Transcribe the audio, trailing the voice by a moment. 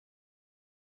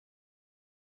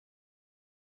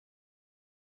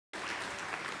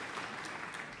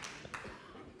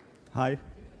Hi.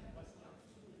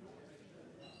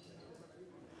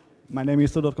 My name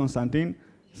is Tudor Constantin.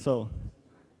 So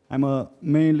I'm a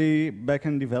mainly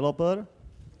backend developer.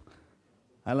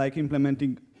 I like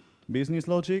implementing business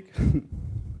logic.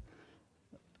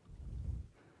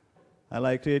 I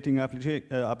like creating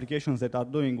applications that are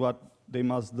doing what they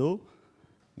must do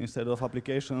instead of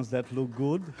applications that look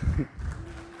good.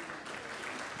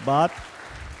 But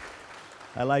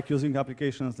I like using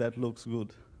applications that looks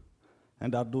good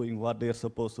and are doing what they're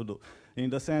supposed to do. In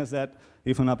the sense that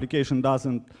if an application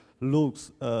doesn't look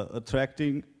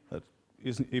attracting,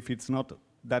 if it's not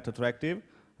that attractive,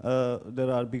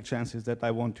 there are big chances that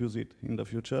I won't use it in the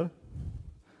future.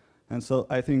 And so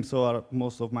I think so are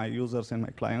most of my users and my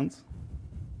clients.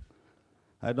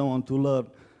 I don't want to learn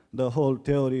the whole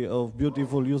theory of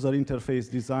beautiful user interface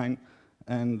design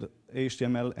and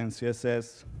HTML and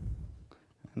CSS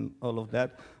and all of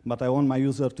that, but I want my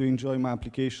user to enjoy my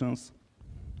applications,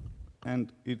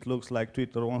 and it looks like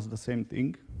Twitter wants the same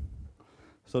thing.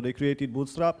 So they created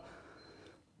Bootstrap.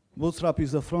 Bootstrap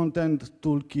is a front-end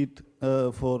toolkit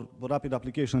for rapid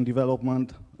application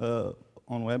development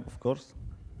on web, of course.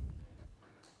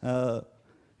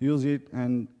 Use it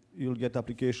and you'll get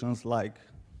applications like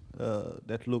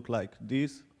that look like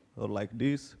this, or like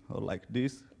this, or like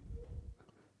this,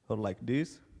 or like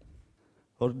this,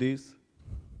 or this.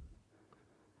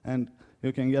 And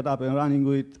you can get up and running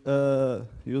with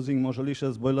using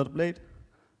Mojolicious boilerplate.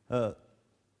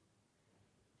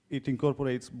 It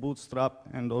incorporates Bootstrap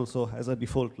and also has a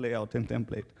default layout and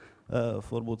template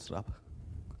for Bootstrap.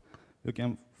 You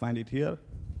can find it here,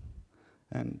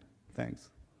 and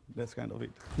thanks. That's kind of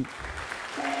it.